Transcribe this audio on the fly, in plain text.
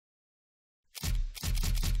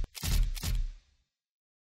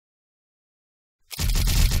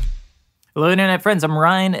Hello internet friends, I'm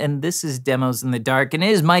Ryan and this is Demos in the Dark, and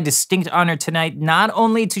it is my distinct honor tonight not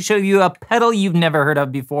only to show you a pedal you've never heard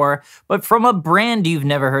of before, but from a brand you've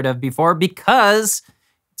never heard of before because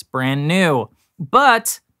it's brand new.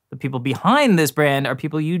 But the people behind this brand are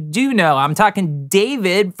people you do know. I'm talking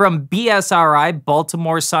David from BSRI,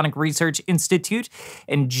 Baltimore Sonic Research Institute,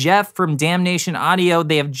 and Jeff from Damnation Audio.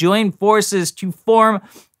 They have joined forces to form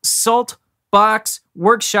Salt Box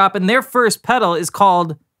Workshop, and their first pedal is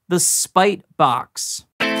called the Spite Box.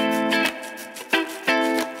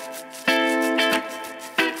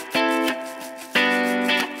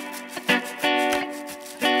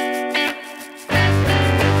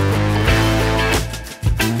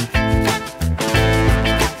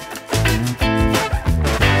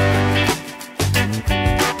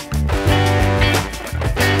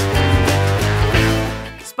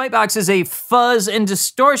 Box is a fuzz and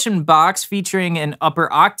distortion box featuring an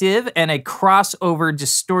upper octave and a crossover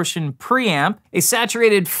distortion preamp, a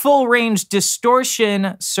saturated full-range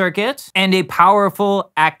distortion circuit, and a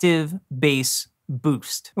powerful active bass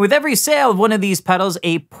boost. With every sale of one of these pedals,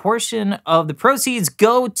 a portion of the proceeds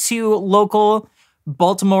go to local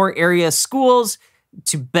Baltimore area schools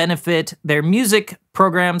to benefit their music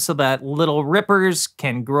program so that little rippers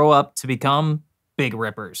can grow up to become big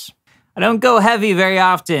rippers. I don't go heavy very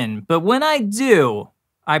often, but when I do,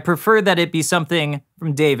 I prefer that it be something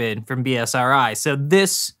from David from BSRI, so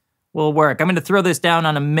this will work. I'm gonna throw this down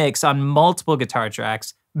on a mix on multiple guitar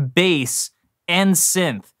tracks, bass, and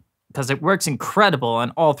synth, because it works incredible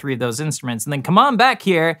on all three of those instruments, and then come on back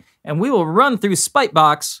here, and we will run through Spite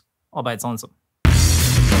Box all by its lonesome.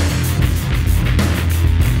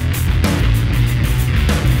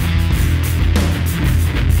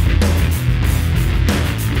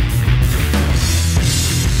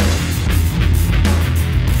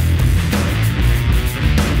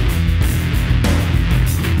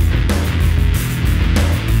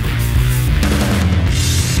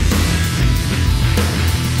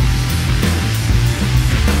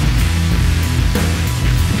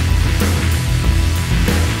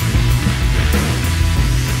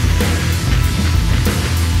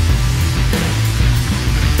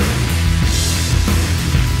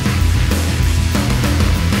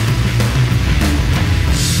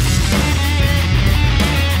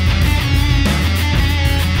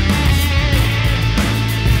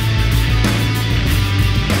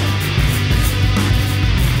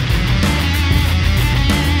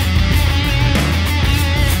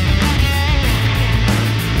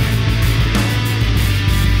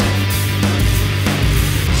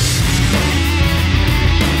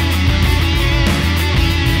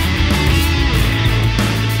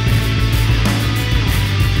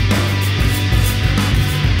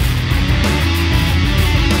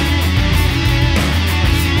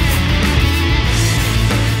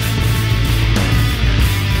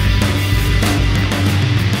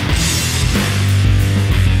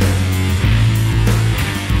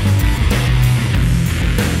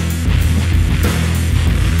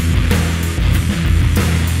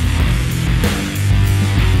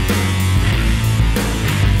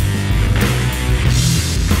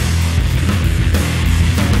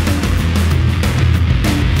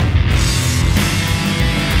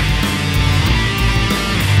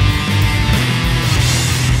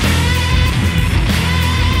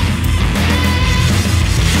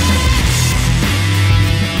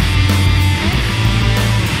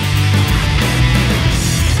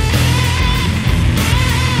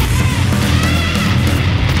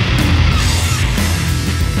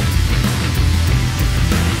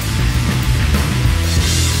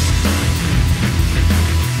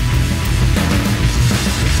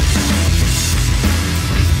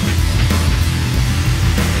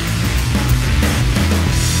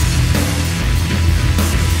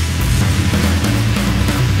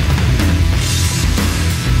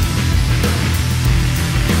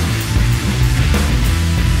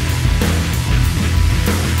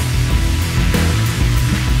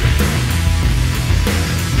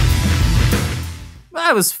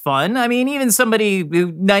 That was fun. I mean, even somebody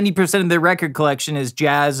who 90% of their record collection is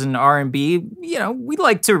jazz and R&B, you know, we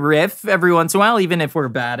like to riff every once in a while, even if we're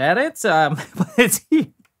bad at it.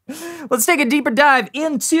 Let's take a deeper dive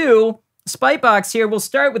into Spite Box here. We'll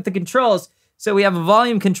start with the controls. So we have a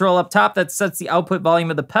volume control up top that sets the output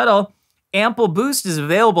volume of the pedal. Ample boost is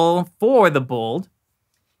available for the Bold.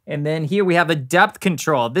 And then here we have a depth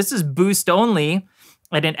control. This is boost only,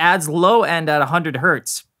 and it adds low end at 100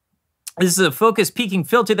 hertz. This is a focus peaking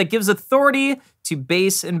filter that gives authority to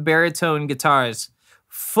bass and baritone guitars.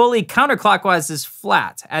 Fully counterclockwise is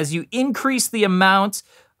flat. As you increase the amount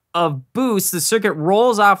of boost, the circuit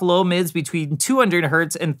rolls off low mids between 200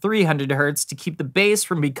 hertz and 300 hertz to keep the bass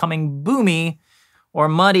from becoming boomy or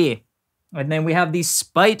muddy. And then we have the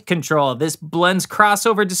spite control. This blends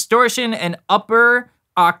crossover distortion and upper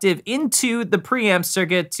octave into the preamp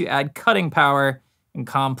circuit to add cutting power and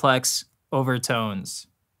complex overtones.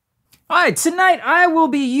 All right, tonight I will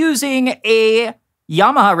be using a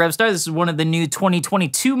Yamaha Revstar. This is one of the new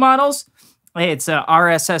 2022 models. It's a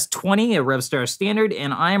RSS20, a Revstar standard,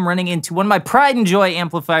 and I am running into one of my pride and joy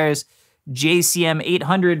amplifiers, JCM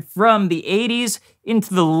 800 from the 80s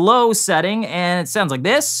into the low setting, and it sounds like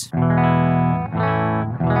this.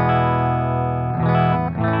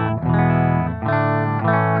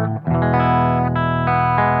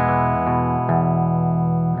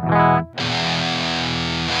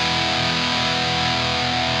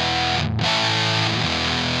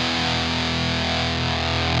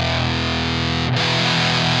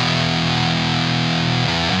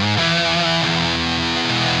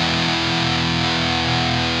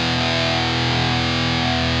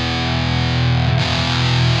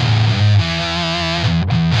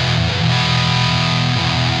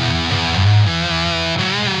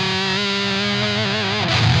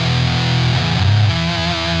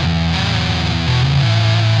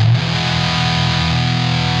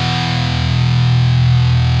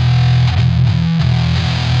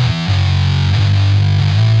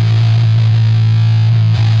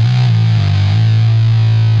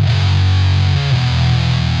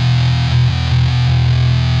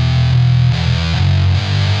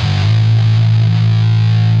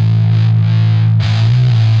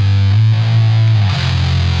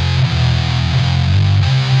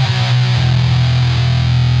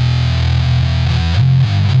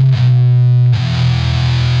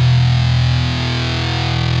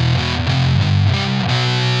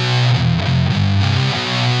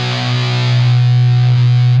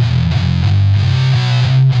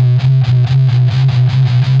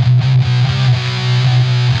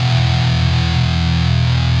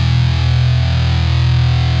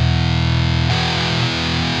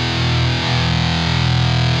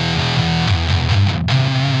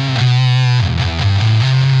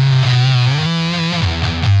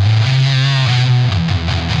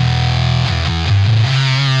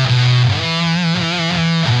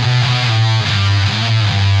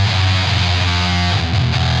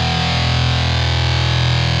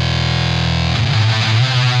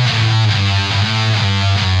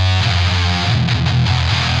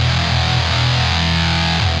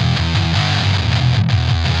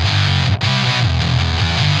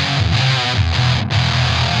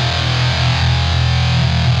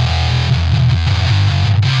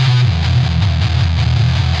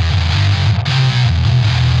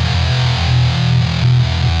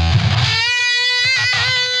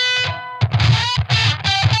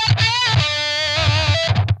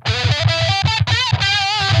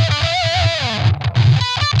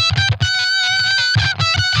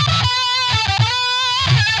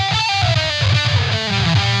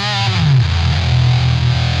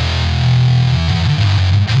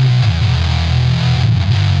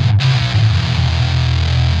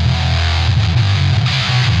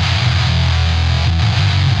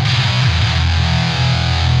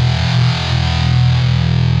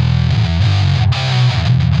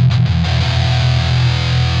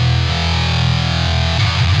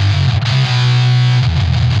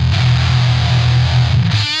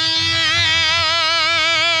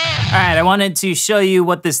 All right, I wanted to show you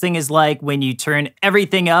what this thing is like when you turn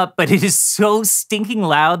everything up, but it is so stinking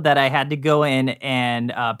loud that I had to go in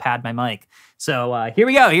and pad my mic. So here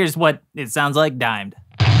we go. Here's what it sounds like dimed.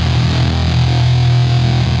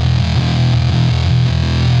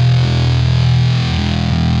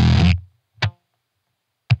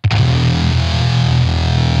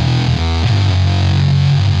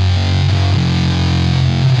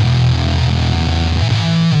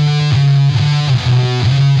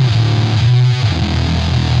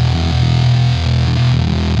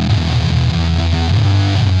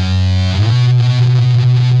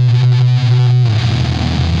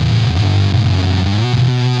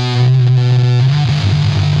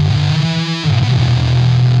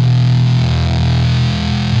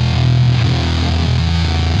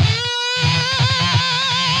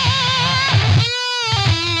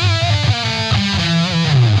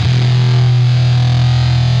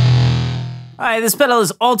 This pedal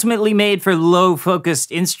is ultimately made for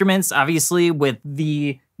low-focused instruments, obviously, with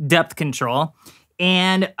the depth control.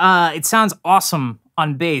 And it sounds awesome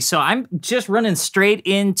on bass. So I'm just running straight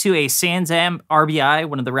into a Sansamp RBI,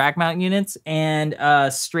 one of the rack mount units, and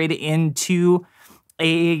straight into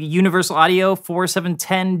a Universal Audio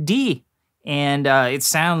 4710D. and it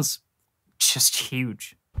sounds just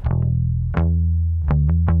huge.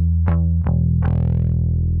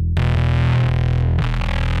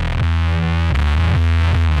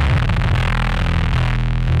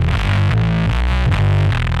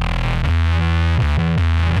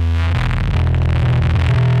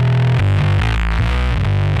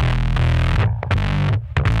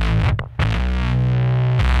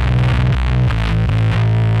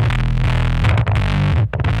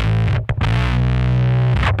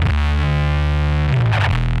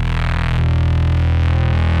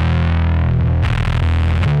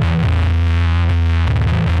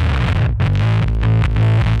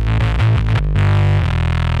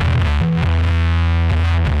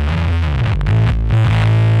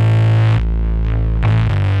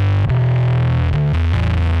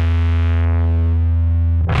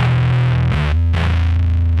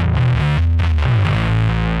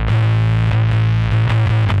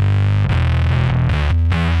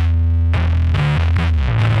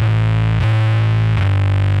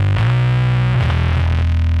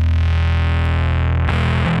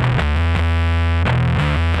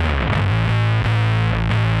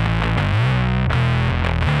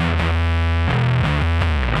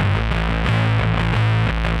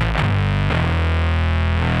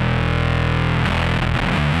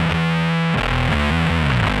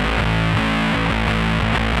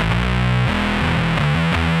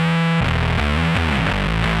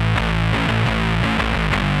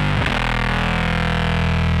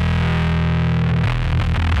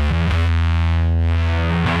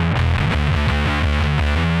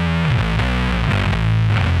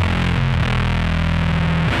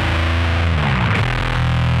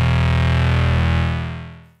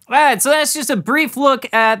 All right, so that's just a brief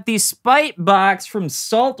look at the Spite box from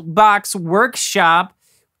Salt Box Workshop,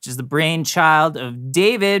 which is the brainchild of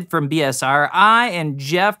David from BSRI and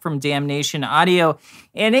Jeff from Damnation Audio.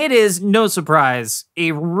 And it is, no surprise,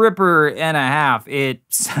 a ripper and a half. It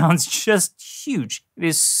sounds just huge. It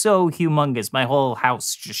is so humongous. My whole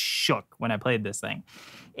house just shook when I played this thing.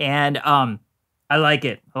 And I like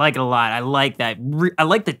it. I like it a lot. I like that. I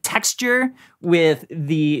like the texture with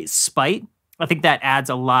the Spite. I think that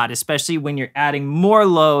adds a lot, especially when you're adding more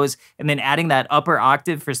lows and then adding that upper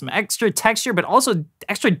octave for some extra texture, but also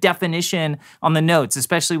extra definition on the notes,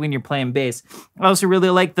 especially when you're playing bass. I also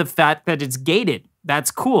really like the fact that it's gated.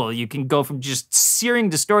 That's cool. You can go from just searing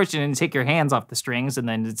distortion and take your hands off the strings and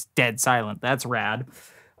then it's dead silent. That's rad.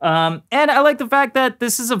 And I like the fact that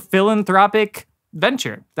this is a philanthropic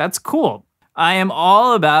venture. That's cool. I am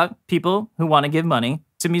all about people who want to give money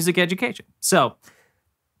to music education. So,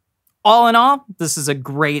 all in all, this is a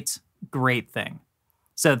great, great thing.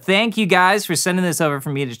 So thank you guys for sending this over for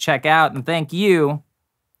me to check out, and thank you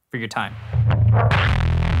for your time.